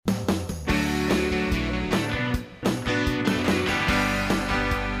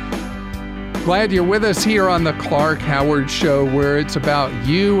Glad you're with us here on the Clark Howard Show, where it's about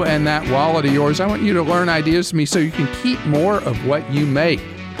you and that wallet of yours. I want you to learn ideas from me so you can keep more of what you make.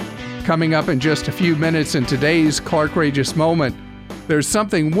 Coming up in just a few minutes in today's Clarkrageous Moment, there's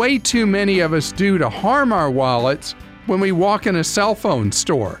something way too many of us do to harm our wallets when we walk in a cell phone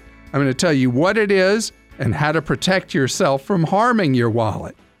store. I'm going to tell you what it is and how to protect yourself from harming your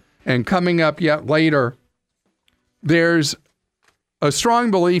wallet. And coming up yet later, there's a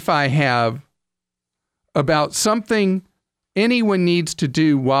strong belief I have about something anyone needs to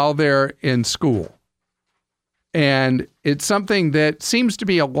do while they're in school. And it's something that seems to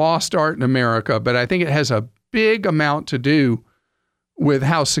be a lost art in America, but I think it has a big amount to do with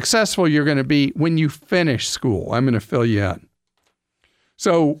how successful you're going to be when you finish school. I'm going to fill you in.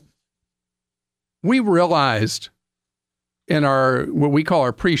 So we realized in our, what we call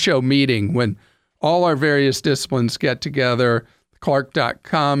our pre-show meeting, when all our various disciplines get together,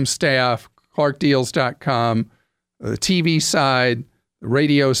 Clark.com staff, ClarkDeals.com, the TV side, the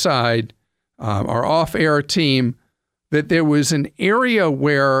radio side, our off-air team, that there was an area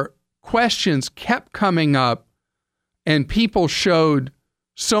where questions kept coming up and people showed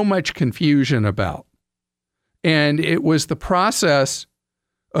so much confusion about. And it was the process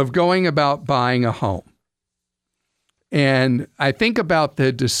of going about buying a home. And I think about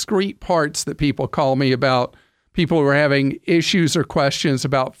the discrete parts that people call me about, people who are having issues or questions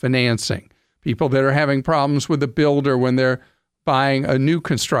about financing, people that are having problems with the builder when they're buying a new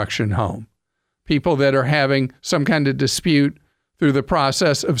construction home, people that are having some kind of dispute through the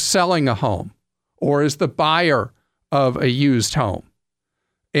process of selling a home or as the buyer of a used home,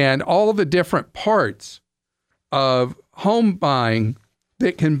 and all the different parts of home buying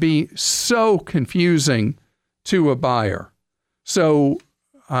that can be so confusing to a buyer. So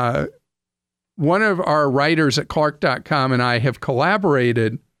one of our writers at Clark.com and I have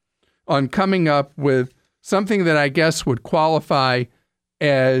collaborated on coming up with something that I guess would qualify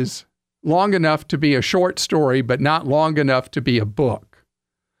as long enough to be a short story, but not long enough to be a book,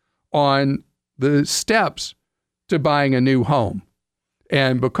 on the steps to buying a new home.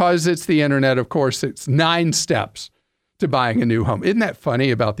 And because it's the internet, of course, it's 9 steps to buying a new home. Isn't that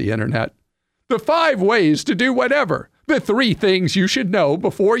funny about the internet? The 5 ways to do whatever. The 3 things you should know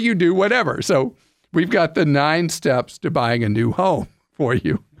before you do whatever. So we've got the 9 steps to buying a new home for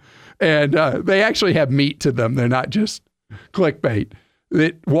you. And they actually have meat to them. They're not just clickbait.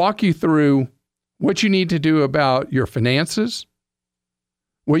 That walk you through what you need to do about your finances,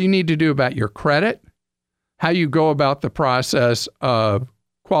 what you need to do about your credit, how you go about the process of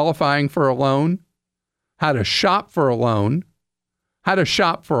qualifying for a loan, how to shop for a loan, how to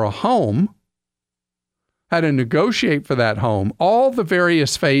shop for a home, how to negotiate for that home. All the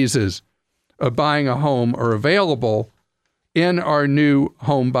various phases of buying a home are available in our new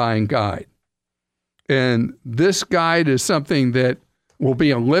home buying guide. And this guide is something that will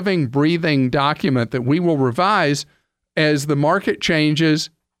be a living, breathing document that we will revise as the market changes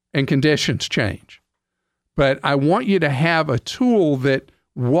and conditions change. But I want you to have a tool that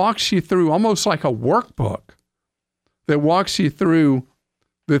walks you through, almost like a workbook, that walks you through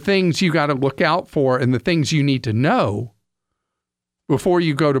the things you got to look out for and the things you need to know before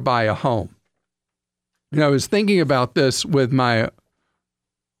you go to buy a home. I was thinking about this with my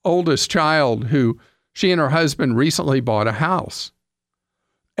oldest child, who she and her husband recently bought a house.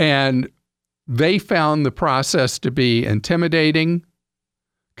 And they found the process to be intimidating,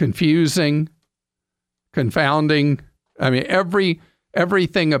 confusing, confounding. I mean,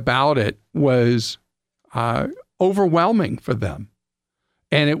 everything about it was overwhelming for them.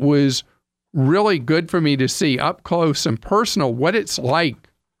 And it was really good for me to see up close and personal what it's like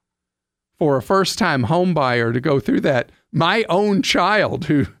for a first-time home buyer to go through that. My own child,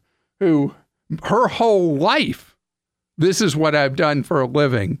 who her whole life, this is what I've done for a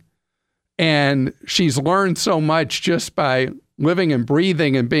living. And she's learned so much just by living and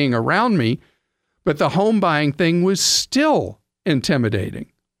breathing and being around me. But the home buying thing was still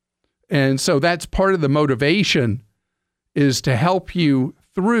intimidating. And so that's part of the motivation, is to help you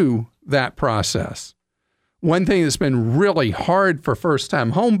through that process. One thing that's been really hard for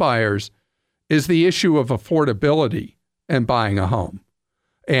first-time home buyers is the issue of affordability and buying a home.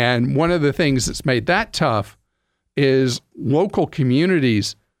 And one of the things that's made that tough is local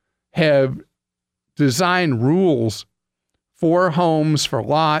communities have designed rules for homes, for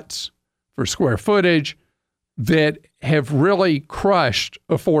lots, for square footage that have really crushed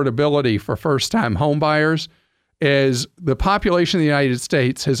affordability for first-time home buyers, as the population of the United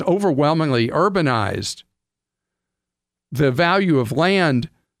States has overwhelmingly urbanized. The value of land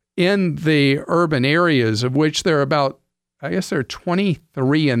in the urban areas, of which there are about I guess there are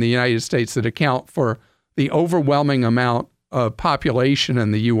 23 in the United States that account for the overwhelming amount of population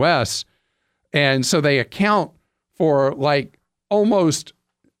in the U.S. And so they account for like almost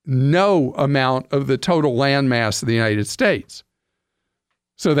no amount of the total land mass of the United States.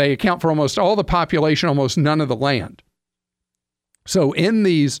 So they account for almost all the population, almost none of the land. So in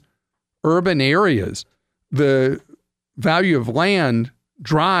these urban areas, the value of land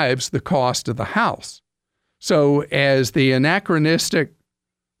drives the cost of the house. So as the anachronistic,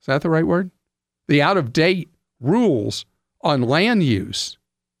 is that the right word? The out-of-date rules on land use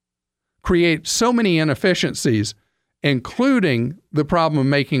create so many inefficiencies, including the problem of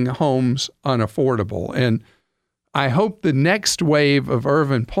making homes unaffordable. And I hope the next wave of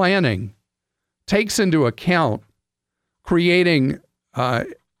urban planning takes into account creating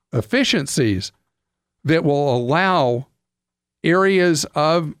efficiencies that will allow areas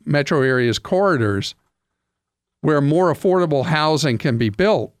of metro areas corridors where more affordable housing can be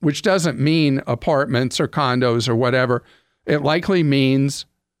built, which doesn't mean apartments or condos or whatever. It likely means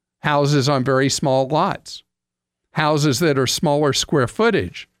houses on very small lots, houses that are smaller square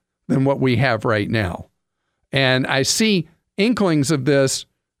footage than what we have right now. And I see inklings of this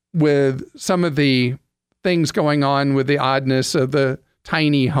with some of the things going on with the oddness of the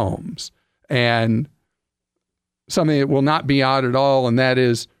tiny homes, and something that will not be odd at all, and that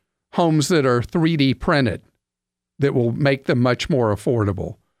is homes that are 3D printed that will make them much more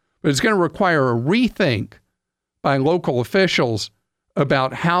affordable. But it's going to require a rethink by local officials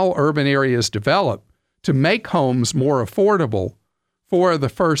about how urban areas develop to make homes more affordable for the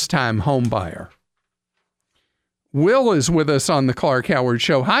first-time home buyer. Will is with us on the Clark Howard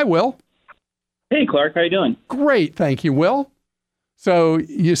Show. Hi, Will. Hey, Clark. How you doing? Great. Thank you, Will. So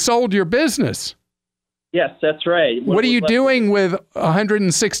you sold your business. Yes, that's right. What are you doing with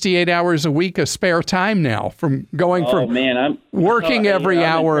 168 hours a week of spare time now from going from working every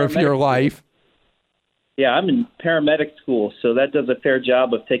hour of your life? Yeah, I'm in paramedic school, so that does a fair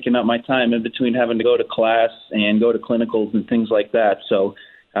job of taking up my time in between having to go to class and go to clinicals and things like that. So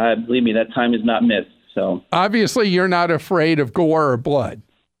believe me, that time is not missed. So obviously you're not afraid of gore or blood.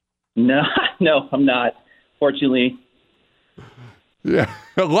 No, I'm not. Fortunately. Yeah,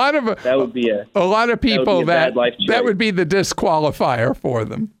 that would be a lot of people that would be the disqualifier for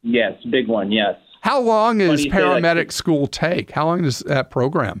them. Yes, big one. Yes. How long does paramedic school take? How long is that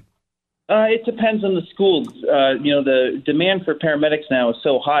program? It depends on the schools. The demand for paramedics now is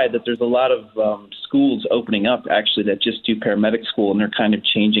so high that there's a lot of schools opening up actually that just do paramedic school, and they're kind of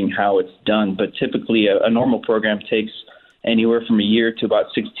changing how it's done. But typically, a normal program takes anywhere from a year to about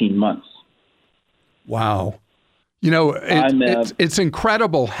 16 months. Wow. It's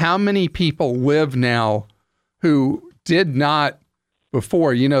incredible how many people live now who did not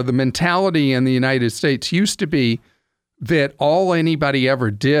before. The mentality in the United States used to be that all anybody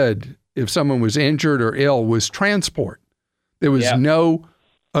ever did if someone was injured or ill was transport. There was no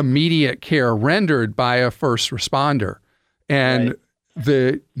immediate care rendered by a first responder. And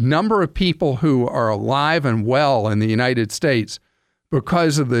the number of people who are alive and well in the United States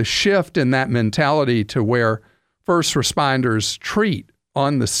because of the shift in that mentality to where first responders treat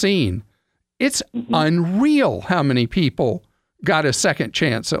on the scene, it's unreal how many people got a second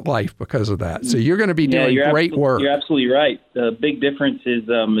chance at life because of that. So you're going to be doing great work. You're absolutely right. The big difference is,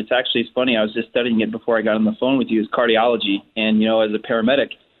 it's funny, I was just studying it before I got on the phone with you, is cardiology. And, as a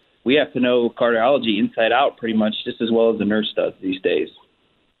paramedic, we have to know cardiology inside out pretty much just as well as the nurse does these days.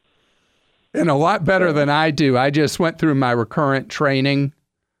 And a lot better than I do. I just went through my recurrent training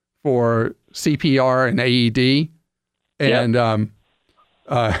for CPR and AED. And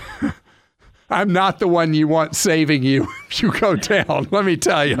I'm not the one you want saving you if you go down, let me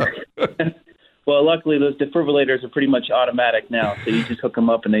tell you. Well, luckily, those defibrillators are pretty much automatic now, so you just hook them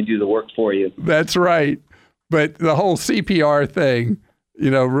up and they do the work for you. That's right. But the whole CPR thing,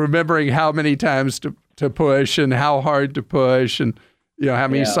 remembering how many times to push and how hard to push and, how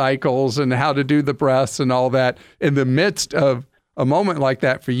many cycles and how to do the breaths and all that. In the midst of a moment like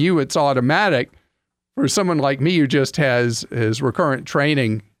that, for you, it's automatic. For someone like me who just has recurrent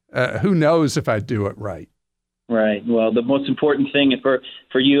training, who knows if I do it right? Right. Well, the most important thing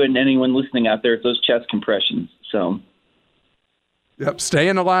for you and anyone listening out there is those chest compressions. So. Yep.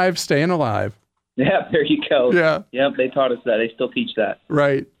 Staying alive. Yeah, there you go. Yeah. Yep, they taught us that. They still teach that.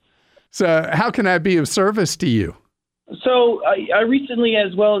 Right. So how can I be of service to you? So I recently,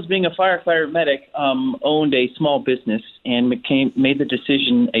 as well as being a firefighter medic, owned a small business and made the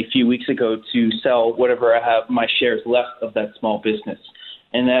decision a few weeks ago to sell whatever I have my shares left of that small business.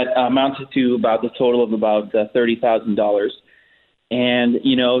 And that amounted to about the total of about $30,000. And,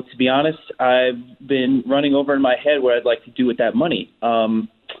 to be honest, I've been running over in my head what I'd like to do with that money.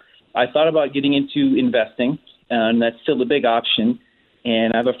 I thought about getting into investing, and that's still a big option.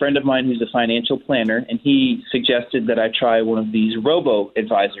 And I have a friend of mine who's a financial planner, and he suggested that I try one of these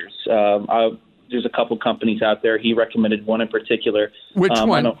robo-advisors. There's a couple companies out there. He recommended one in particular. Which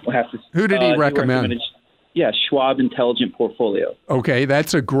one? Who did he recommend? Schwab Intelligent Portfolio. Okay,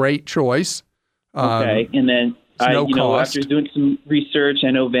 that's a great choice. Okay, and then after doing some research,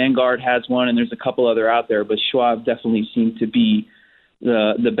 I know Vanguard has one, and there's a couple other out there, but Schwab definitely seemed to be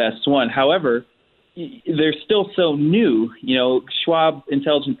the best one. However, they're still so new. Schwab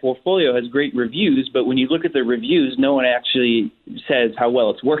Intelligent Portfolio has great reviews, but when you look at the reviews, no one actually says how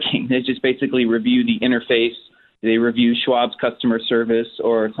well it's working. They just basically review the interface. They review Schwab's customer service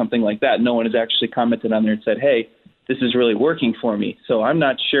or something like that. No one has actually commented on there and said, hey, this is really working for me. So I'm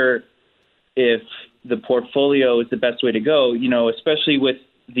not sure if the portfolio is the best way to go, especially with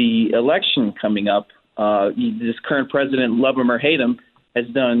the election coming up. This current president, love him or hate him, has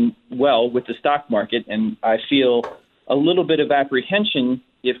done well with the stock market, and I feel a little bit of apprehension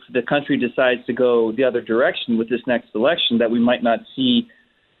if the country decides to go the other direction with this next election, that we might not see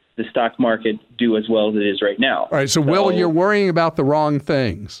the stock market do as well as it is right now. All right, so Will, you're worrying about the wrong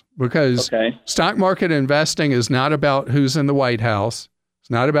things, because stock market investing is not about who's in the White House, it's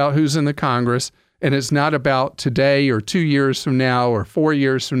not about who's in the Congress, and it's not about today or 2 years from now or 4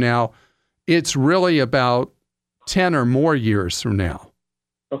 years from now. It's really about 10 or more years from now.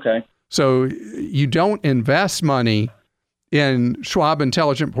 Okay. So you don't invest money in Schwab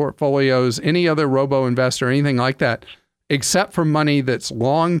Intelligent Portfolios, any other robo-investor, anything like that, except for money that's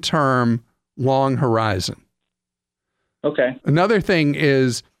long-term, long horizon. Okay. Another thing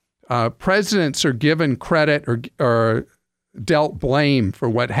is presidents are given credit or dealt blame for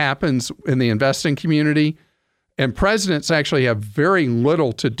what happens in the investing community, and presidents actually have very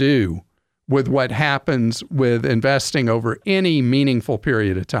little to do with what happens with investing over any meaningful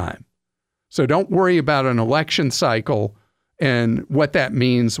period of time. So don't worry about an election cycle and what that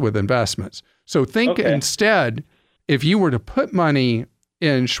means with investments. So think instead, if you were to put money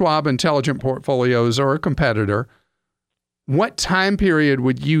in Schwab Intelligent Portfolios or a competitor, what time period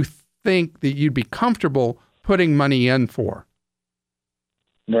would you think that you'd be comfortable putting money in for?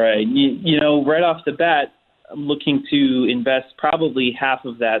 Right. Right off the bat, I'm looking to invest probably half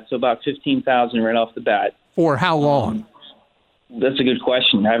of that, so about $15,000 right off the bat. For how long? That's a good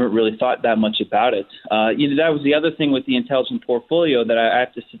question. I haven't really thought that much about it. That was the other thing with the intelligent portfolio that I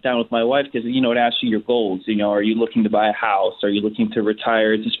have to sit down with my wife, because it asks you your goals. Are you looking to buy a house? Are you looking to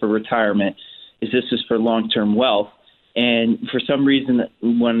retire? Is this for retirement? Is this just for long-term wealth? And for some reason,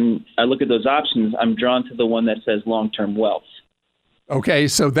 when I look at those options, I'm drawn to the one that says long-term wealth. Okay,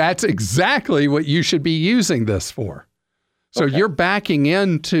 so that's exactly what you should be using this for. So you're backing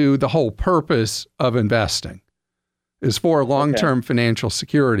into the whole purpose of investing is for long-term financial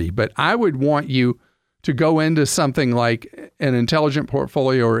security. But I would want you to go into something like an intelligent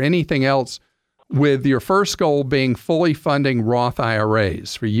portfolio or anything else with your first goal being fully funding Roth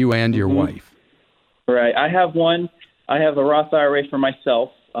IRAs for you and your wife. Right. I have one. I have a Roth IRA for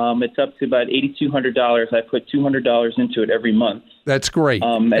myself. It's up to about $8,200. I put $200 into it every month. That's great.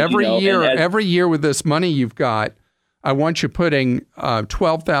 Every year with this money you've got, I want you putting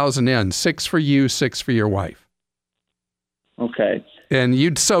 $12,000 in, 6 for you, 6 for your wife. Okay. And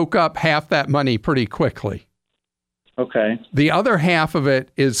you'd soak up half that money pretty quickly. Okay. The other half of it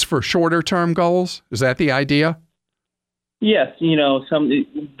is for shorter term goals. Is that the idea? Yes. We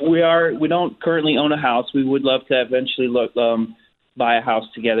don't currently own a house. We would love to eventually buy a house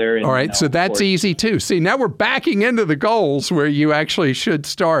together. And, all right, so that's easy too. See, now we're backing into the goals where you actually should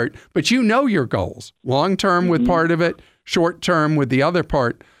start, but you know your goals. Long-term with part of it, short-term with the other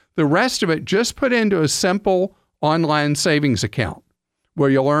part. The rest of it, just put into a simple online savings account where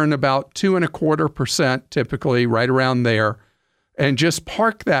you'll earn about 2.25% typically, right around there, and just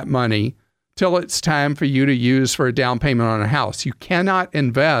park that money till it's time for you to use for a down payment on a house. You cannot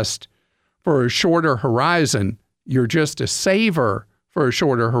invest for a shorter horizon. You're just a saver for a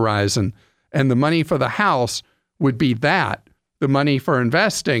shorter horizon. And the money for the house would be that. The money for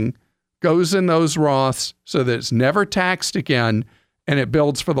investing goes in those Roths so that it's never taxed again, and it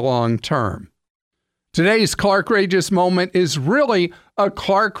builds for the long term. Today's Clark Rageous moment is really a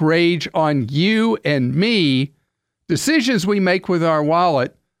Clark Rage on you and me, decisions we make with our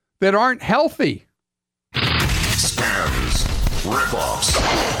wallet that aren't healthy. Scams, ripoffs,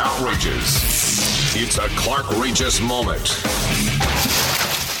 outrages. It's a Clark Rageous moment.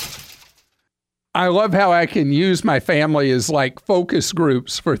 I love how I can use my family as like focus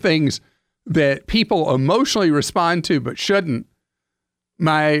groups for things that people emotionally respond to but shouldn't.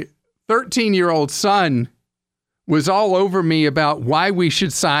 My 13-year-old son was all over me about why we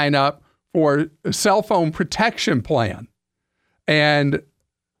should sign up for a cell phone protection plan. And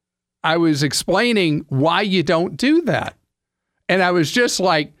I was explaining why you don't do that. And I was just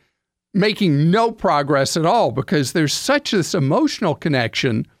like making no progress at all because there's such this emotional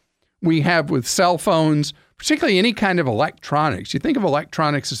connection we have with cell phones, particularly any kind of electronics. You think of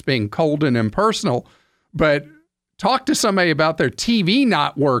electronics as being cold and impersonal, but talk to somebody about their TV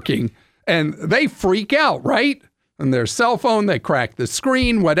not working and they freak out, right? And their cell phone, they crack the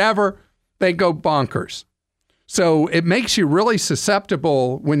screen, whatever, they go bonkers. So it makes you really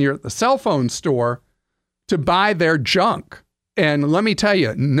susceptible when you're at the cell phone store to buy their junk. And let me tell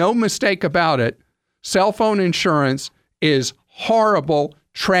you, no mistake about it, cell phone insurance is horrible,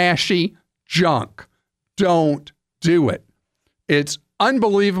 trashy junk. Don't do it. It's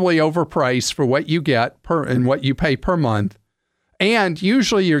unbelievably overpriced for what you get and what you pay per month. And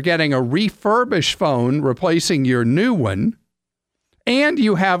usually you're getting a refurbished phone replacing your new one. And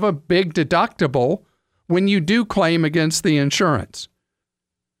you have a big deductible when you do claim against the insurance.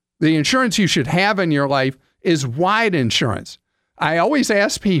 The insurance you should have in your life is wide insurance. I always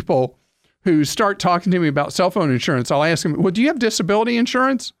ask people who start talking to me about cell phone insurance, I'll ask them, well, do you have disability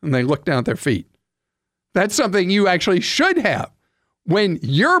insurance? And they look down at their feet. That's something you actually should have when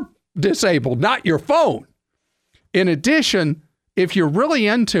you're disabled, not your phone. In addition, if you're really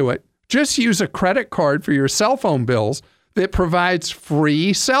into it, just use a credit card for your cell phone bills that provides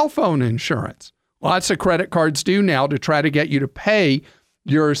free cell phone insurance. Lots of credit cards do now to try to get you to pay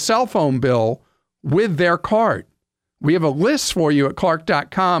your cell phone bill with their card. We have a list for you at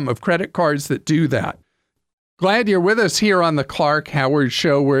Clark.com of credit cards that do that. Glad you're with us here on the Clark Howard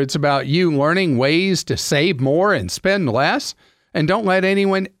Show, where it's about you learning ways to save more and spend less. And don't let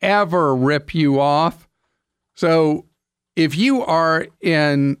anyone ever rip you off. So if you are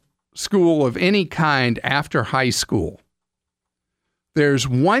in school of any kind after high school, there's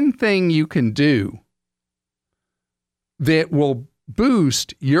one thing you can do that will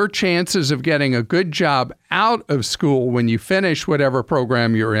boost your chances of getting a good job out of school when you finish whatever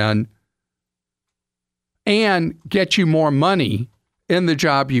program you're in and get you more money in the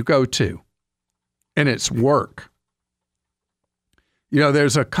job you go to. And it's work. You know,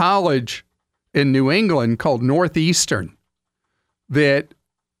 there's a college in New England called Northeastern that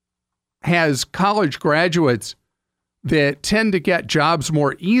has college graduates that tend to get jobs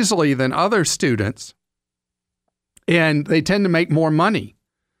more easily than other students. And they tend to make more money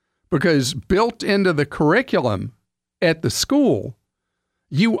because built into the curriculum at the school,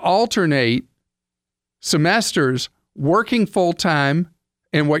 you alternate semesters working full-time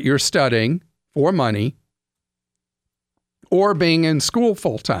in what you're studying for money or being in school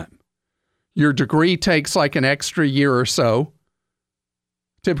full-time. Your degree takes like an extra year or so,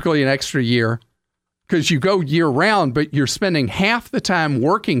 typically an extra year, because you go year-round, but you're spending half the time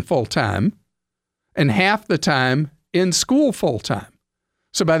working full-time and half the time in school full-time.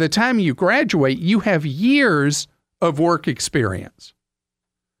 So by the time you graduate, you have years of work experience.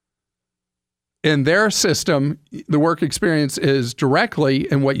 In their system, the work experience is directly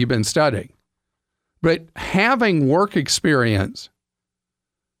in what you've been studying. But having work experience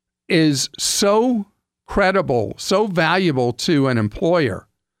is so credible, so valuable to an employer.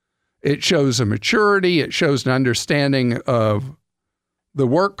 It shows a maturity, it shows an understanding of the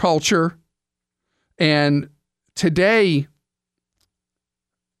work culture. And today,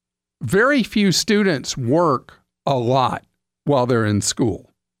 very few students work a lot while they're in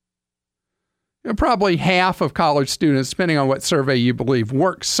school. Probably half of college students, depending on what survey you believe,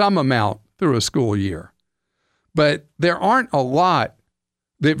 work some amount through a school year. But there aren't a lot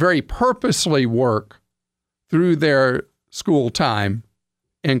that very purposely work through their school time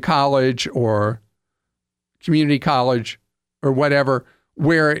in college or community college or whatever,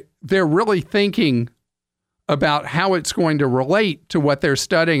 where they're really thinking about how it's going to relate to what they're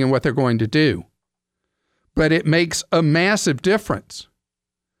studying and what they're going to do. But it makes a massive difference.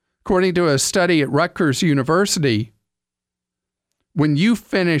 According to a study at Rutgers University, when you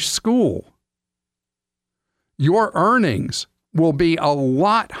finish school, your earnings will be a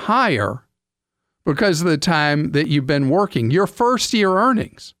lot higher because of the time that you've been working. Your first year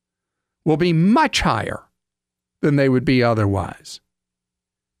earnings will be much higher than they would be otherwise.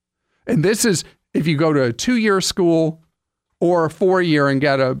 And this is if you go to a 2-year school or a 4-year and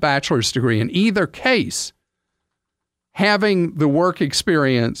get a bachelor's degree. In either case, having the work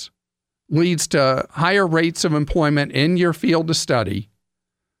experience leads to higher rates of employment in your field of study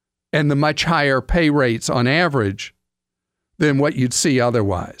and the much higher pay rates on average than what you'd see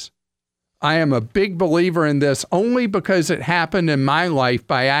otherwise. I am a big believer in this only because it happened in my life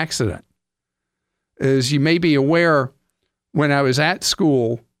by accident. As you may be aware, when I was at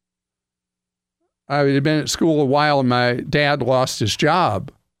school, I had been at school a while and my dad lost his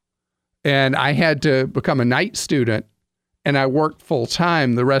job. And I had to become a night student, and I worked full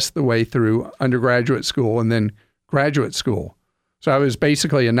time the rest of the way through undergraduate school and then graduate school. So I was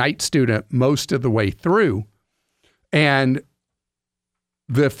basically a night student most of the way through. And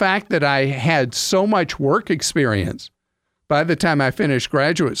the fact that I had so much work experience by the time I finished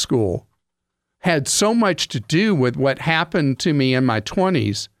graduate school had so much to do with what happened to me in my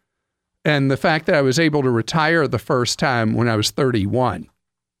 20s and the fact that I was able to retire the first time when I was 31.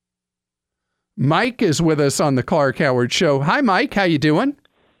 Mike is with us on the Clark Howard Show. Hi, Mike. How you doing?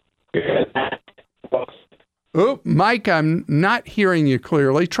 Oh, Mike, I'm not hearing you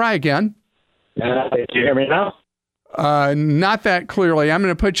clearly. Try again. Do you hear me now? Not that clearly. I'm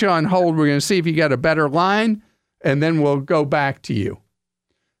going to put you on hold. We're going to see if you got a better line, and then we'll go back to you.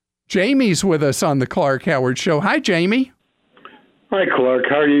 Jamie's with us on the Clark Howard Show. Hi, Jamie. Hi, Clark.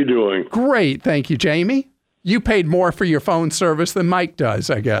 How are you doing? Great. Thank you, Jamie. You paid more for your phone service than Mike does,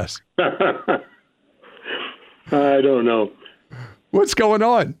 I guess. I don't know. What's going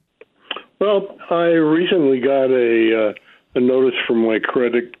on? Well, I recently got a notice from my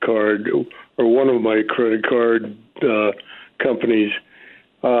credit card, or one of my credit card companies,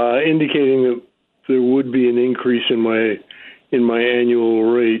 indicating that there would be an increase in my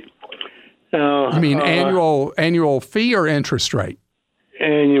annual rate. You mean annual fee or interest rate?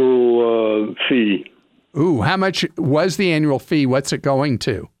 Annual fee. Ooh, how much was the annual fee? What's it going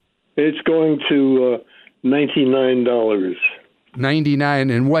to? It's going to $99. 99,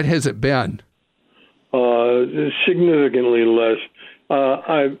 and what has it been? Significantly less.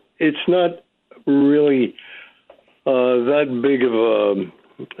 It's not really that big of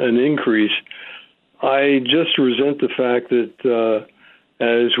an increase. I just resent the fact that,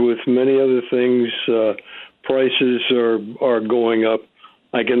 as with many other things, prices are going up.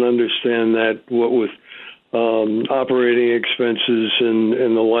 I can understand that. What with operating expenses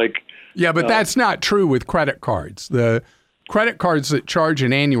and the like. Yeah, but that's not true with credit cards. The credit cards that charge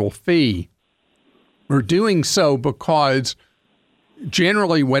an annual fee are doing so because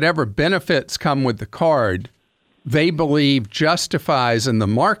generally whatever benefits come with the card, they believe justifies in the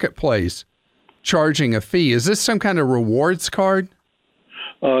marketplace charging a fee. Is this some kind of rewards card?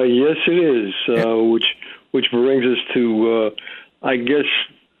 Yes, it is, which brings us to, I guess,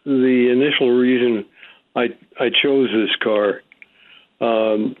 the initial reason I chose this car.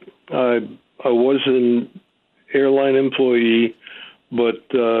 I was an airline employee, but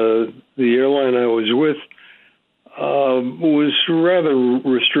the airline I was with was rather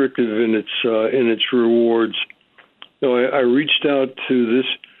restrictive in its rewards. So I reached out to this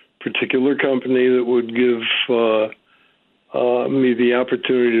particular company that would give me the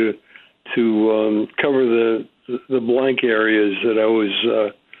opportunity to cover the blank areas that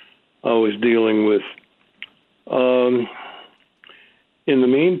I was dealing with. In the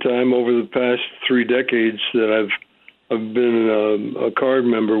meantime, over the past 3 decades that I've been a card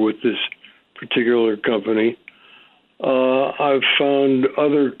member with this particular company, I've found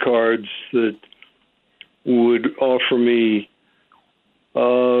other cards that would offer me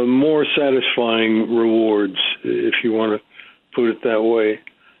more satisfying rewards, if you want to put it that way.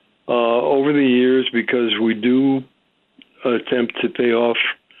 Over the years, because we do attempt to pay off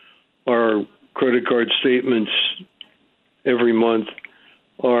our credit card statements every month,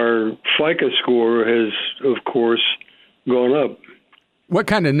 our FICO score has, of course, gone up. What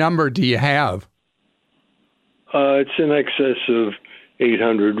kind of number do you have? It's in excess of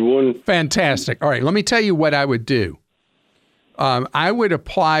 800. Fantastic. All right, let me tell you what I would do. I would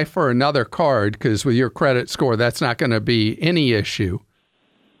apply for another card because with your credit score, that's not going to be any issue.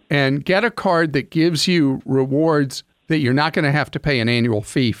 And get a card that gives you rewards that you're not going to have to pay an annual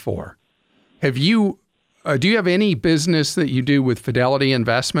fee for. Do you have any business that you do with Fidelity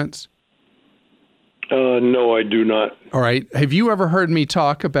Investments? No, I do not. All right. Have you ever heard me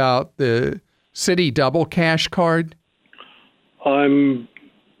talk about the Citi Double Cash card? No,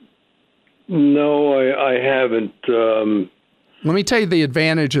 I haven't. Let me tell you the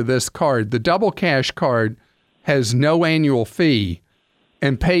advantage of this card. The Double Cash card has no annual fee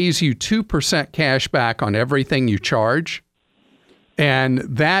and pays you 2% cash back on everything you charge. And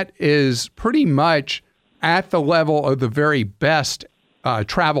that is pretty much at the level of the very best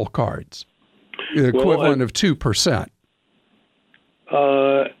travel cards, the equivalent of 2%.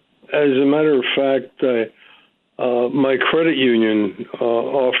 As a matter of fact, my credit union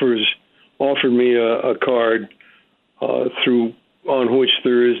offered me a card through on which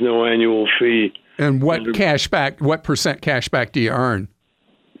there is no annual fee. And what cashback? What percent cashback do you earn?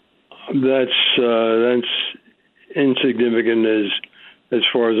 That's insignificant as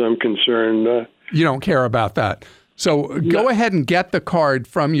far as I'm concerned. You don't care about that. So go ahead and get the card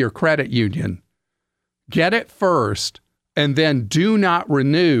from your credit union. Get it first, and then do not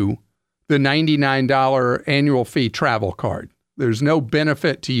renew the $99 annual fee travel card. There's no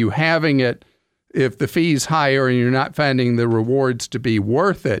benefit to you having it if the fee's higher and you're not finding the rewards to be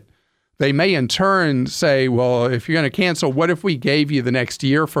worth it. They may in turn say, well, if you're going to cancel, what if we gave you the next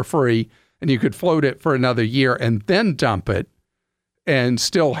year for free and you could float it for another year and then dump it and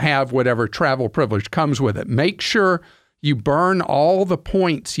still have whatever travel privilege comes with it. Make sure you burn all the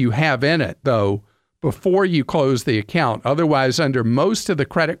points you have in it, though, before you close the account. Otherwise, under most of the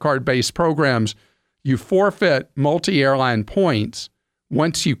credit card-based programs, you forfeit multi-airline points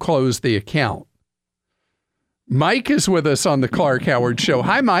once you close the account. Mike is with us on the Clark Howard Show.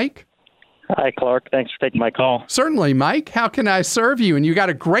 Hi, Mike. Hi, Clark. Thanks for taking my call. Certainly, Mike. How can I serve you? And you got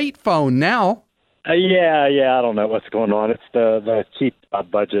a great phone now. Yeah. I don't know what's going on. It's the cheap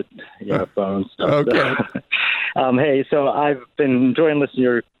budget phone stuff. Okay. Hey, so I've been enjoying listening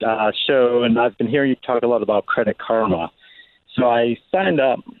to your show, and I've been hearing you talk a lot about Credit Karma. So I signed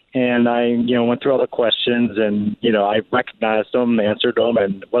up, and I went through all the questions, and I recognized them, answered them,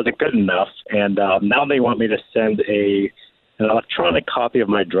 and it wasn't good enough. And now they want me to send an electronic copy of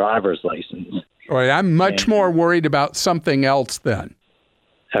my driver's license. All right, I'm much more worried about something else then.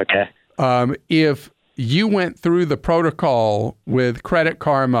 Okay. If you went through the protocol with Credit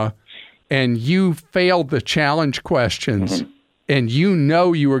Karma and you failed the challenge questions and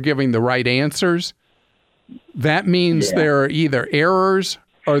you were giving the right answers, that means there are either errors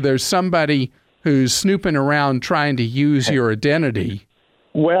or there's somebody who's snooping around trying to use your identity.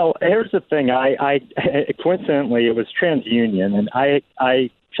 Well, here's the thing. I coincidentally, it was TransUnion, and I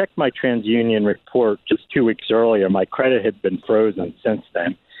checked my TransUnion report just 2 weeks earlier. My credit had been frozen since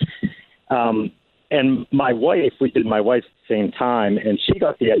then. And my wife, we did my wife at the same time, and she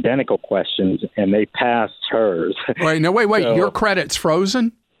got the identical questions, and they passed hers. Wait, so, your credit's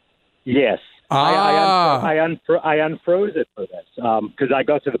frozen? Yes. I unfroze it for this because I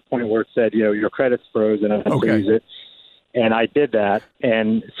got to the point where it said, your credit's frozen, I freeze it. And I did that,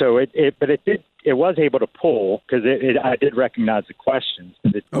 and so it was able to pull because I did recognize the questions.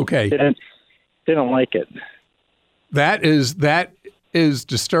 But it didn't like it. That is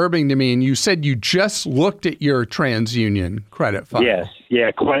disturbing to me. And you said you just looked at your TransUnion credit file. Yes,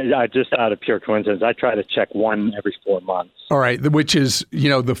 just out of pure coincidence. I try to check one every 4 months. All right, which is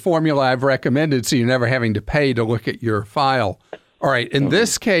the formula I've recommended, so you're never having to pay to look at your file. All right, in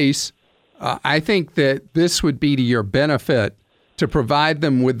this case, I think that this would be to your benefit to provide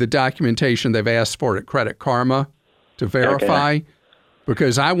them with the documentation they've asked for at Credit Karma to verify,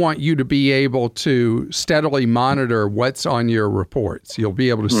 because I want you to be able to steadily monitor what's on your reports. You'll be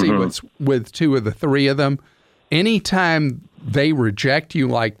able to see what's with 2 of the 3 of them. Anytime they reject you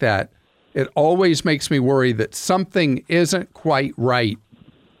like that, it always makes me worry that something isn't quite right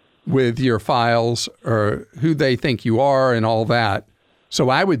with your files or who they think you are and all that. So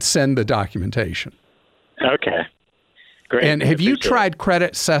I would send the documentation. Okay. Great. And have you tried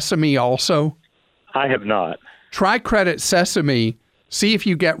Credit Sesame also? I have not. Try Credit Sesame. See if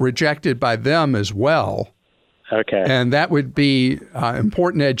you get rejected by them as well. Okay. And that would be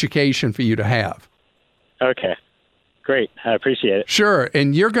important education for you to have. Okay. Great. I appreciate it. Sure.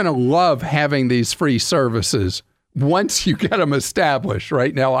 And you're going to love having these free services once you get them established.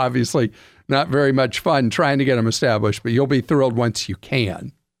 Right now, obviously, not very much fun trying to get them established, but you'll be thrilled once you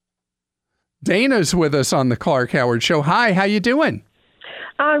can. Dana's with us on the Clark Howard Show. Hi, how you doing?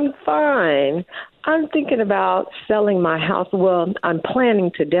 I'm fine. I'm thinking about selling my house. Well, I'm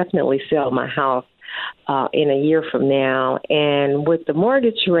planning to definitely sell my house in a year from now. And with the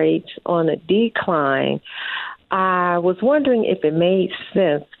mortgage rates on a decline, I was wondering if it made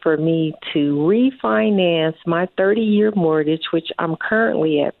sense for me to refinance my 30-year mortgage, which I'm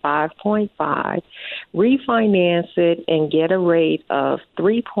currently at 5.5, refinance it and get a rate of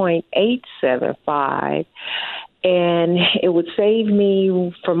 3.875. And it would save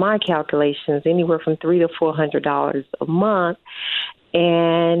me, for my calculations, anywhere from $300 to $400 a month.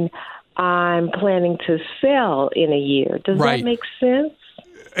 And I'm planning to sell in a year. Does that make sense?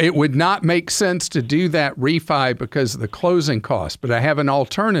 It would not make sense to do that refi because of the closing costs, but I have an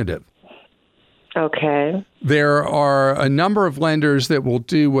alternative. Okay. There are a number of lenders that will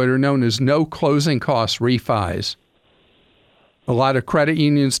do what are known as no closing cost refis. A lot of credit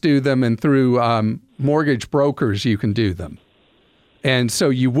unions do them, and through mortgage brokers you can do them. And so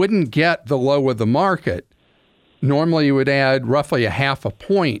you wouldn't get the low of the market, normally you would add roughly 0.5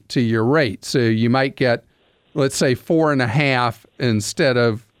 point to your rate. So you might get, let's say, 4.5 instead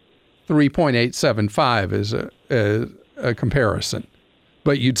of 3.875 as a comparison.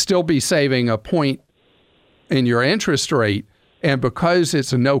 But you'd still be saving a point in your interest rate. And because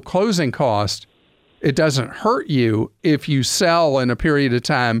it's a no closing cost, it doesn't hurt you if you sell in a period of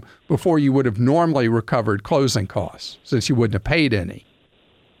time before you would have normally recovered closing costs, since you wouldn't have paid any.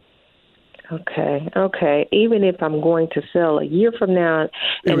 Okay. Even if I'm going to sell a year from now,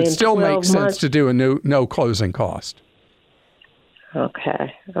 it would still make sense to do a no closing cost.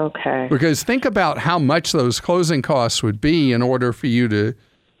 Okay. Because think about how much those closing costs would be in order for you to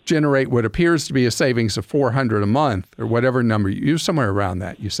generate what appears to be a savings of $400 a month, or whatever number you somewhere around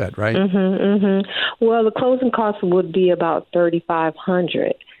that. You said, right? Well, the closing cost would be about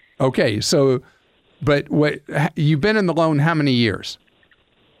 $3,500. Okay, so, but what you've been in the loan how many years?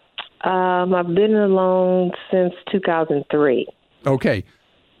 I've been in the loan since 2003. Okay.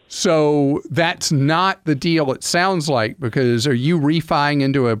 So that's not the deal it sounds like, because are you refining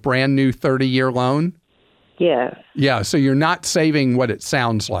into a brand new 30-year loan? Yes. Yeah, so you're not saving what it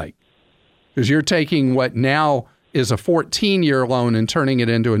sounds like, because you're taking what now is a 14-year loan and turning it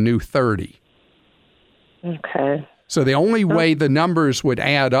into a new 30. Okay. So the only way the numbers would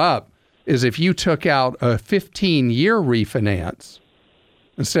add up is if you took out a 15-year refinance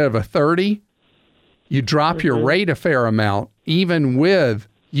instead of a 30, you drop your rate a fair amount, even with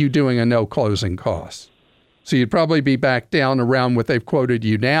you doing a no closing cost. So you'd probably be back down around what they've quoted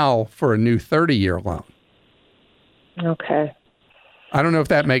you now for a new 30-year loan. Okay. I don't know if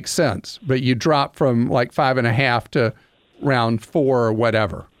that makes sense, but you drop from like 5.5 to around 4 or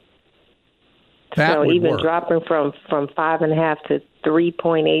whatever. That so would even work. dropping from 5.5 to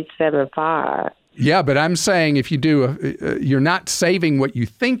 3.875. Yeah, but I'm saying if you do, you're not saving what you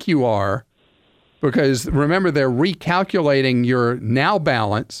think you are, because remember, they're recalculating your now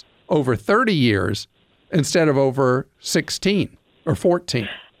balance over 30 years instead of over 16 or 14.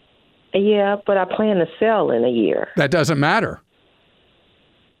 Yeah, but I plan to sell in a year. That doesn't matter.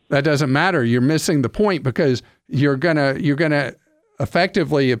 You're missing the point, because you're gonna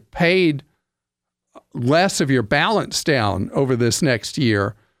effectively have paid less of your balance down over this next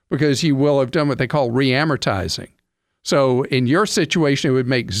year, because you will have done what they call reamortizing. So in your situation, it would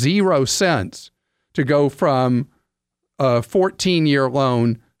make 0 sense to go from a 14-year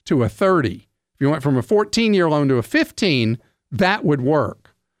loan to a 30. If you went from a 14-year loan to a 15, that would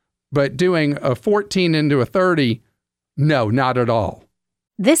work. But doing a 14 into a 30, no, not at all.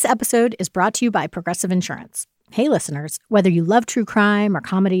 This episode is brought to you by Progressive Insurance. Hey, listeners, whether you love true crime or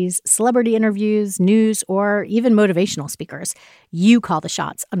comedies, celebrity interviews, news, or even motivational speakers, you call the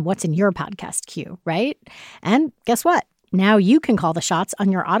shots on what's in your podcast queue, right? And guess what? Now you can call the shots on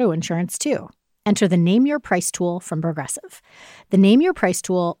your auto insurance, too. Enter the Name Your Price tool from Progressive. The Name Your Price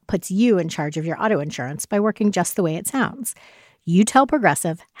tool puts you in charge of your auto insurance by working just the way it sounds. You tell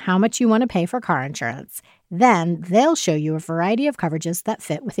Progressive how much you want to pay for car insurance. Then they'll show you a variety of coverages that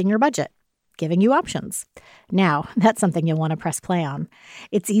fit within your budget, giving you options. Now, that's something you'll want to press play on.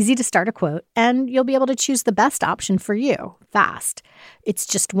 It's easy to start a quote, and you'll be able to choose the best option for you fast. It's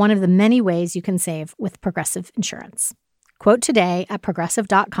just one of the many ways you can save with Progressive Insurance. Quote today at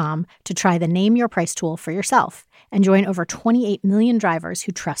Progressive.com to try the Name Your Price tool for yourself and join over 28 million drivers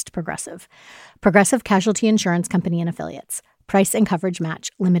who trust Progressive. Progressive Casualty Insurance Company and Affiliates. Price and coverage match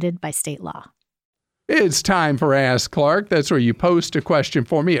limited by state law. It's time for Ask Clark. That's where you post a question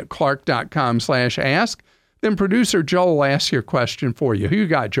for me at clark.com/ask. Then producer Joel asks your question for you. Who you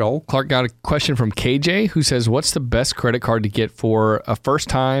got, Joel? Clark got a question from KJ, who says, what's the best credit card to get for a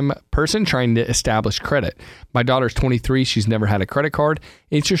first-time person trying to establish credit? My daughter's 23. She's never had a credit card.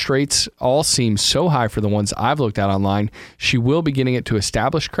 Interest rates all seem so high for the ones I've looked at online. She will be getting it to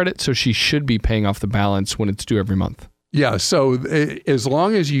establish credit, so she should be paying off the balance when it's due every month. Yeah, so as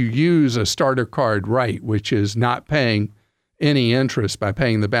long as you use a starter card right, which is not paying any interest by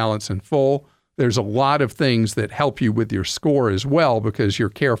paying the balance in full, there's a lot of things that help you with your score as well, because you're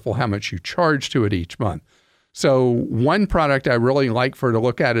careful how much you charge to it each month. So one product I really like for her to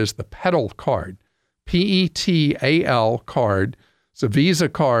look at is the PETAL card, PETAL card. It's a Visa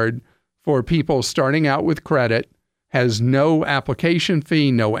card for people starting out with credit, has no application fee,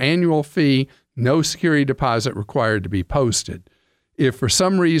 no annual fee, no security deposit required to be posted. If for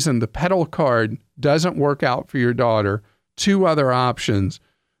some reason the PETAL card doesn't work out for your daughter, 2 other options: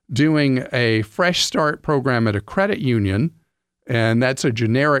 doing a fresh start program at a credit union, and that's a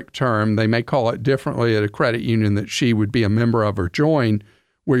generic term. They may call it differently at a credit union that she would be a member of or join,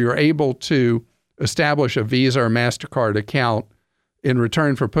 where you're able to establish a Visa or MasterCard account in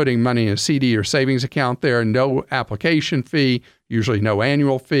return for putting money in a CD or savings account there. No application fee, usually no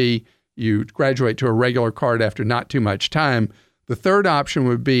annual fee. You graduate to a regular card after not too much time. The third option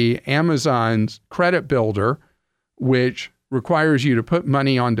would be Amazon's Credit Builder, which requires you to put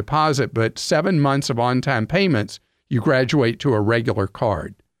money on deposit, but 7 months of on-time payments, you graduate to a regular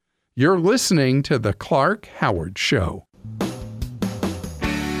card. You're listening to The Clark Howard Show.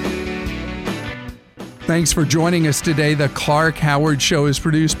 Thanks for joining us today. The Clark Howard Show is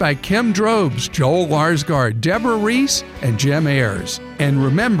produced by Kim Drobes, Joel Larsgaard, Deborah Reese, and Jim Ayers. And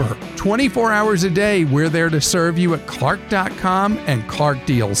remember, 24 hours a day, we're there to serve you at clark.com and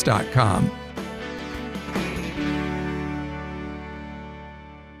clarkdeals.com.